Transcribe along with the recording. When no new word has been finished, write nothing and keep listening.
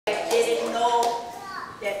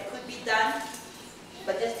that could be done,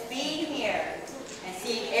 but just being here and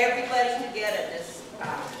seeing everybody together, it's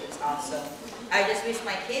awesome. I just wish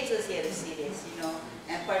my kids was here to see this, you know,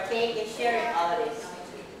 and partake in sharing all of this,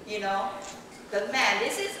 you know. But man,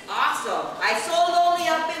 this is awesome. I so lonely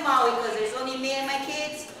up in Maui because there's only me and my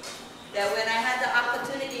kids that when I had the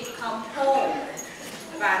opportunity to come home,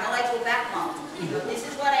 I don't like to go back home. You know, this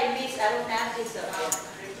is what I miss. I don't have this up there.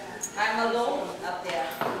 I'm alone up there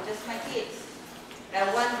with just my kids and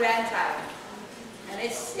one grandchild. And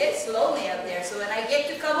it's lonely up there. So when I get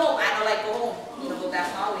to come home, I don't like go home. I don't go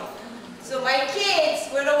back Maui. So my kids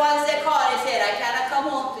were the ones that called and said, I cannot come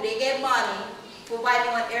home till they get money, provide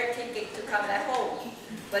me an air ticket to come back home.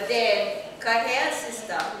 But then Kahea's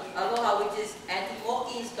sister, Aloha, which is Auntie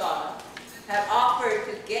Oki's daughter, had offered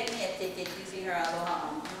to get me a ticket using her Aloha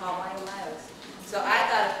on Hawaii Miles. So I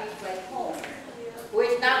got a free flight home,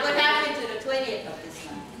 which not going to happen to the 20th of this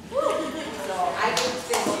month. So I get to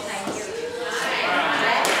spend more time here with you.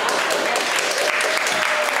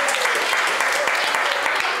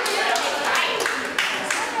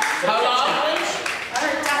 How long?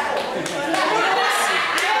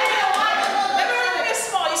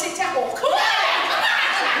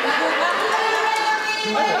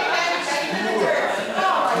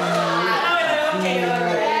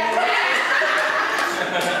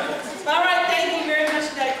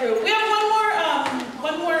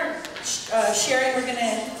 Sharing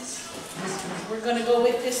we're gonna go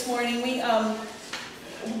with this morning.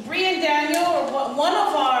 Bree and Daniel are one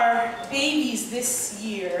of our babies this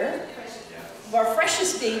year, our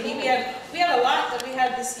freshest baby. We had a lot that we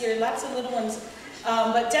had this year, lots of little ones.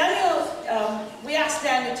 But Daniel, we asked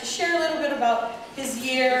Daniel to share a little bit about his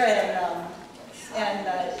year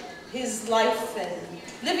and his life and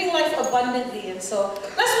living life abundantly. And so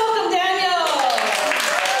let's welcome Daniel.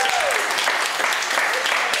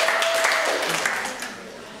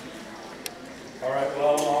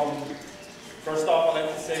 First off, I'd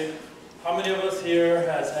like to say, how many of us here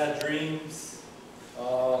has had dreams,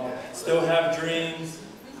 still have dreams,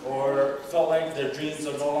 or felt like their dreams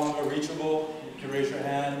are no longer reachable? You can raise your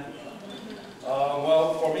hand.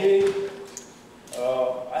 Well, for me,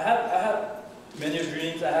 I had many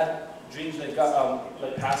dreams. I had dreams that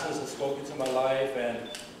like pastors have spoken to my life, and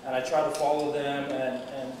I tried to follow them.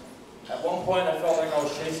 And at one point, I felt like I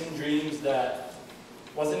was chasing dreams that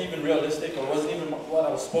wasn't even realistic, or wasn't even what I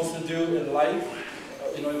was supposed to do in life,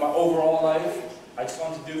 you know, in my overall life. I just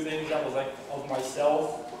wanted to do things that was like of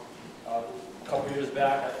myself. A couple years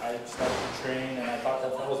back, I started to train, and I thought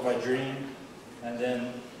that was my dream. And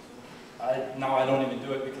then now I don't even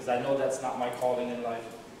do it because I know that's not my calling in life.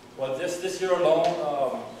 Well, this year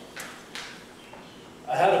alone,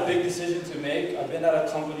 I had a big decision to make. I've been at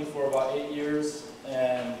a company for about 8 years,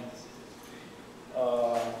 and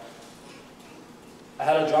I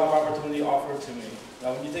had a job opportunity offered to me.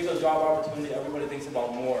 Now, when you think of job opportunity, everybody thinks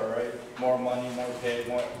about more, right? More money, more pay,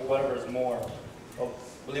 more, whatever is more. Well,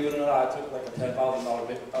 believe it or not, I took like a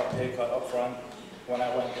 $10,000 pay cut up front when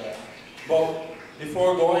I went there. But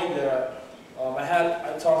before going there,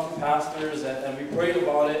 I talked to pastors and we prayed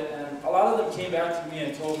about it, and a lot of them came back to me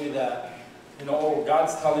and told me that, you know, oh,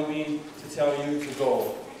 God's telling me to tell you to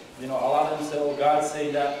go. You know, a lot of them said, oh, God's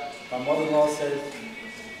saying that. My mother-in-law said,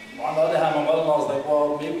 on the other hand, my mother-in-law was like,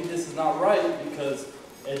 well, maybe this is not right because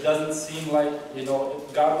it doesn't seem like, you know,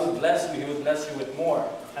 if God would bless you, He would bless you with more.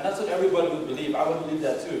 And that's what everybody would believe. I would believe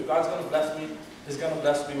that too. If God's going to bless me, He's going to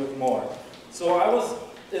bless me with more. So I was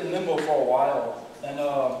in limbo for a while. And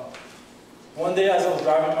one day as I was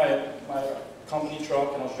driving my company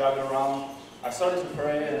truck and I was driving around, I started to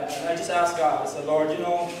pray and I just asked God, I said, Lord, you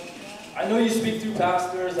know, I know you speak through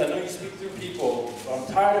pastors, I know you speak through people, but I'm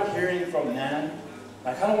tired of hearing from man.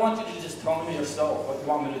 I kind of want you to just tell me yourself what you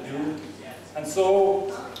want me to do. And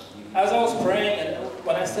so, as I was praying, and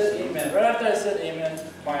when I said amen, right after I said amen,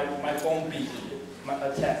 my phone beeped,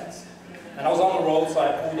 a text. And I was on the road, so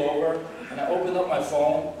I pulled over, and I opened up my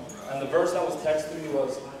phone, and the verse that was texted me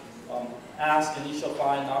was, ask and ye shall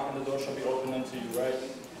find, knock and the door shall be opened unto you, right?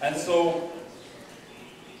 And so,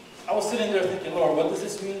 I was sitting there thinking, Lord, what does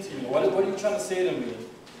this mean to me? What are you trying to say to me?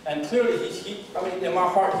 And clearly, I mean, in my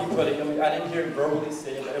heart, He put it. I mean, I didn't hear Him verbally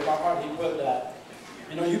say it, but in my heart, He put that.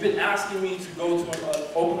 You know, you've been asking me to go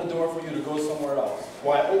to open a door for you to go somewhere else.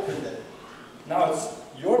 Well, I opened it. Now it's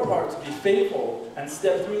your part to be faithful and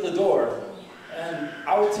step through the door, and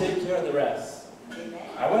I will take care of the rest.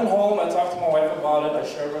 I went home. I talked to my wife about it. I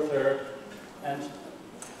shared with her, and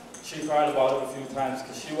she cried about it a few times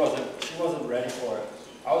because she wasn't ready for it.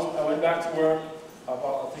 I went back to work.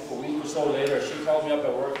 About, I think, a week or so later, she called me up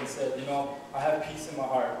at work and said, you know, I have peace in my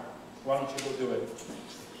heart. Why don't you go do it?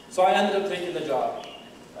 So I ended up taking the job.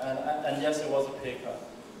 And yes, it was a pay cut.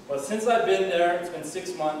 But since I've been there, it's been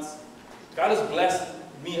 6 months, God has blessed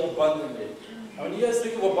me abundantly. And when you guys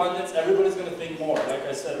think of abundance, everybody's going to think more. Like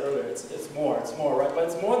I said earlier, it's more, right? But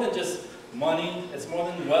it's more than just money, it's more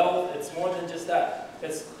than wealth, it's more than just that.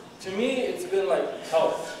 To me, it's been like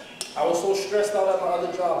health. I was so stressed out at my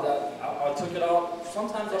other job that I took it out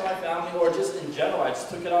sometimes on my family, or just in general, I just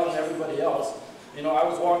took it out on everybody else. You know, I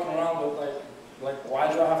was walking around with like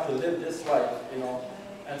why do I have to live this life, you know?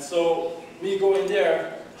 And so me going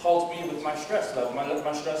there helped me with my stress level.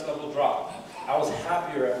 My stress level dropped. I was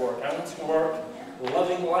happier at work. I went to work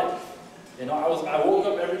loving life. You know, I woke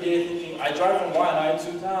up every day thinking, I drive from Waianae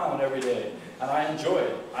to town every day, and I enjoy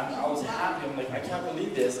it. I was happy. I'm like, I can't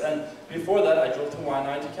believe this. And before that, I drove to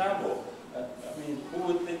Waianae to Campbell. I mean, who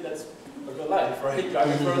would think that's a good life, right?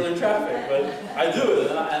 Driving further in traffic, but I do it,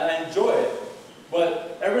 and I enjoy it.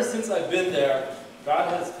 But ever since I've been there, God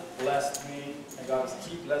has blessed me, and God has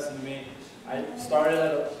keep blessing me. I started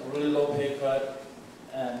at a really low pay cut,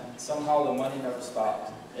 and somehow the money never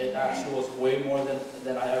stopped. It actually was way more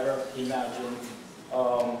than I ever imagined.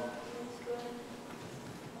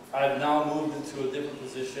 I've now moved into a different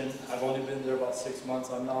position. I've only been there about 6 months.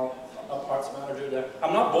 I'm now a parts manager there.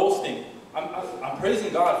 I'm not boasting. I'm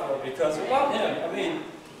praising God for it, because without Him, I mean,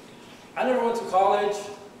 I never went to college.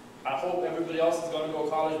 I hope everybody else is going to go to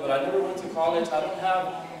college, but I never went to college.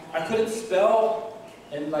 I couldn't spell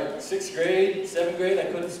in like 6th grade, 7th grade. I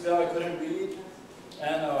couldn't spell, I couldn't read.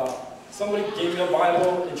 And somebody gave me a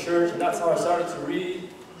Bible in church, and that's how I started to read.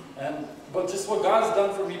 But just what God's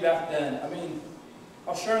done for me back then, I mean,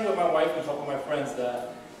 I was sharing with my wife and a couple of my friends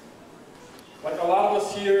that, like a lot of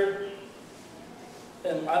us here,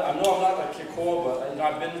 and I know I'm not like Kekoa, but you know,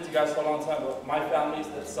 I've been with you guys for a long time, but my family,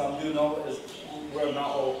 that some do know, is we're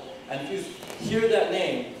not old. And if you hear that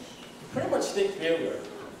name, you pretty much think failure.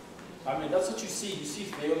 I mean, that's what you see. You see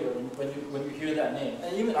failure when you hear that name.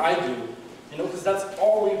 And even I do, you know, because that's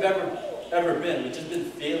all we've ever been. We've just been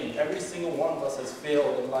failing. Every single one of us has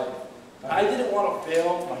failed in life. And I didn't want to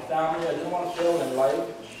fail my family. I didn't want to fail in life.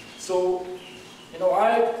 So, you know,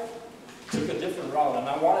 I took a different route, and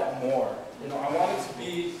I wanted more. You know, I wanted to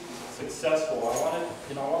be successful. I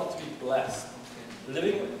wanted to be blessed.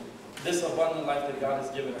 Living this abundant life that God has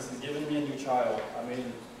given us. He's given me a new child. I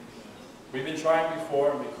mean, we've been trying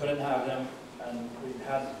before, and we couldn't have him, and we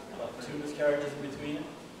had 2 miscarriages in between.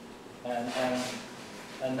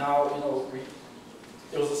 And now, you know,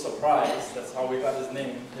 it was a surprise. That's how we got his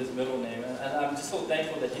name, his middle name. And I'm just so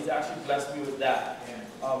thankful that He's actually blessed me with that.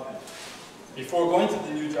 Before going to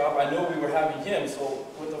the new job, I know we were having him, so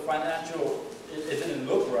with the financial, it didn't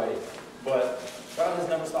look right. But God has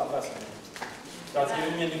never stopped blessing me. God's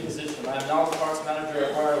given me a new position. I am now the parts manager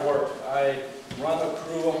at where I work. I run a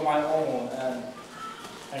crew of my own,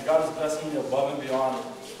 and God is blessing me above and beyond.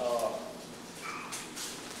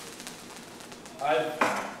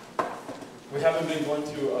 We haven't been going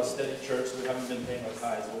to a steady church, so we haven't been paying our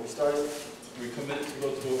tithes. But we committed to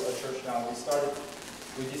go to a church now.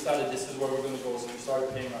 We decided this is where we're going to go, so we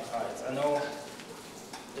started paying our tithes. I know,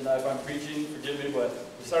 you know, if I'm preaching, forgive me, but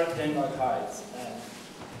we started paying our tithes. And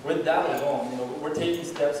with that alone, you know, we're taking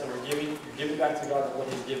steps, and we're giving back to God what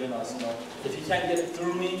He's given us. You know, if He can't get it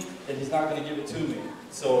through me, then He's not going to give it to me.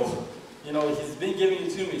 So, you know, He's been giving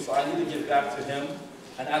it to me, so I need to give back to Him.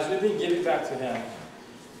 And as we've been giving back to Him,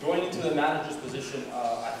 going into the manager's position,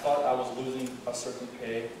 I thought I was losing a certain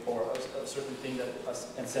pay or a certain thing,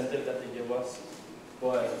 incentive that they give us.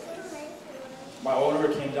 But my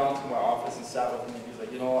owner came down to my office and sat with me, and he's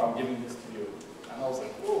like, you know, I'm giving this to you. And I was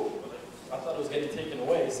like, whoa, I thought it was getting taken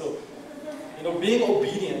away. So, you know, being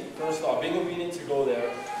obedient, first off, being obedient to go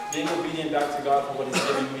there, being obedient back to God for what He's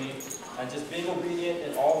giving me, and just being obedient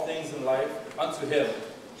in all things in life unto Him.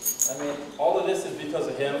 I mean, all of this is because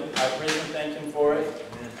of Him. I praise and thank Him for it.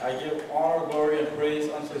 I give honor, glory, and praise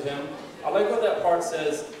unto Him. I like what that part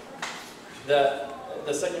says, that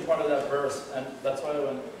the second part of that verse, and that's why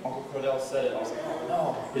when Uncle Cordell said it, I was like, oh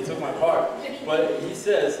no, he took my part. But he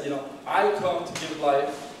says, you know, I come to give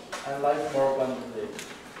life, and life more abundantly.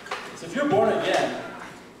 So if you're born again,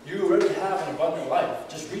 you already have an abundant life.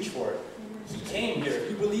 Just reach for it. He came here. If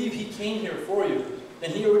you believe He came here for you, then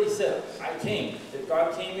He already said, I came. If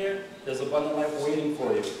God came here, there's abundant life waiting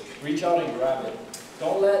for you. Reach out and grab it.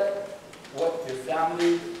 Don't let what your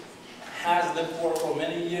family has lived for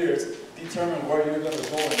many years determine where you're going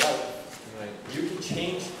to go in life. Right. You can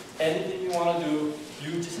change anything you want to do.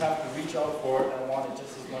 You just have to reach out for it and want it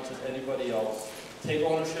just as much as anybody else. Take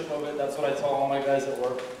ownership of it. That's what I tell all my guys at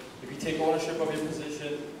work. If you take ownership of your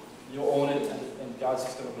position, you'll own it, and God's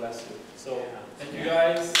just going to bless you. So, thank you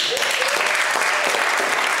guys.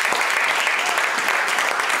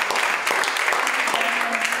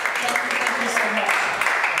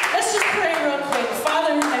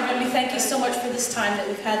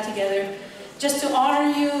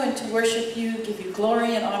 worship you, give you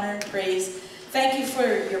glory and honor and praise. Thank you for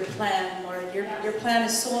your plan, Lord. Your plan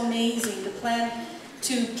is so amazing. The plan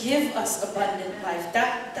to give us abundant life.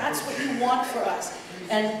 That's what you want for us.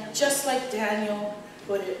 And just like Daniel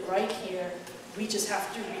put it right here, we just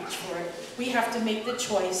have to reach for it. We have to make the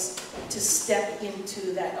choice to step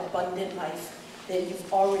into that abundant life that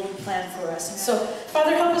you've already planned for us. And so,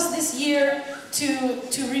 Father, help us this year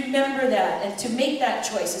to remember that and to make that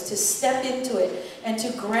choice, to step into it and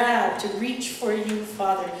to grab, to reach for you,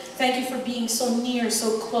 Father. Thank you for being so near,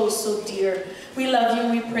 so close, so dear. We love you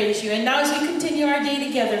and we praise you. And now as we continue our day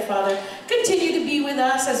together, Father, continue to be with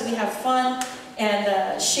us as we have fun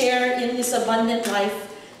and share in this abundant life.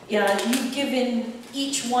 You've given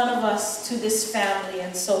each one of us to this family,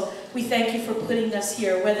 and so we thank you for putting us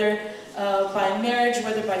here, whether by marriage,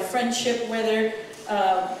 whether by friendship, whether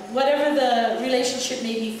whatever the relationship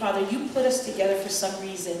may be, Father, you put us together for some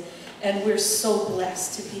reason, and we're so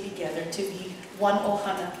blessed to be together, to be one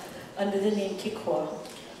ohana under the name Kekoa.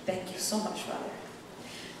 Thank you so much, Father.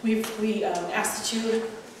 We ask that you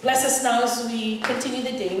bless us now as we continue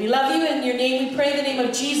the day. We love you. In your name we pray, in the name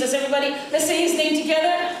of Jesus. Everybody, let's say his name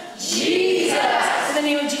together. Jesus. In the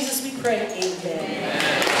name of Jesus we pray.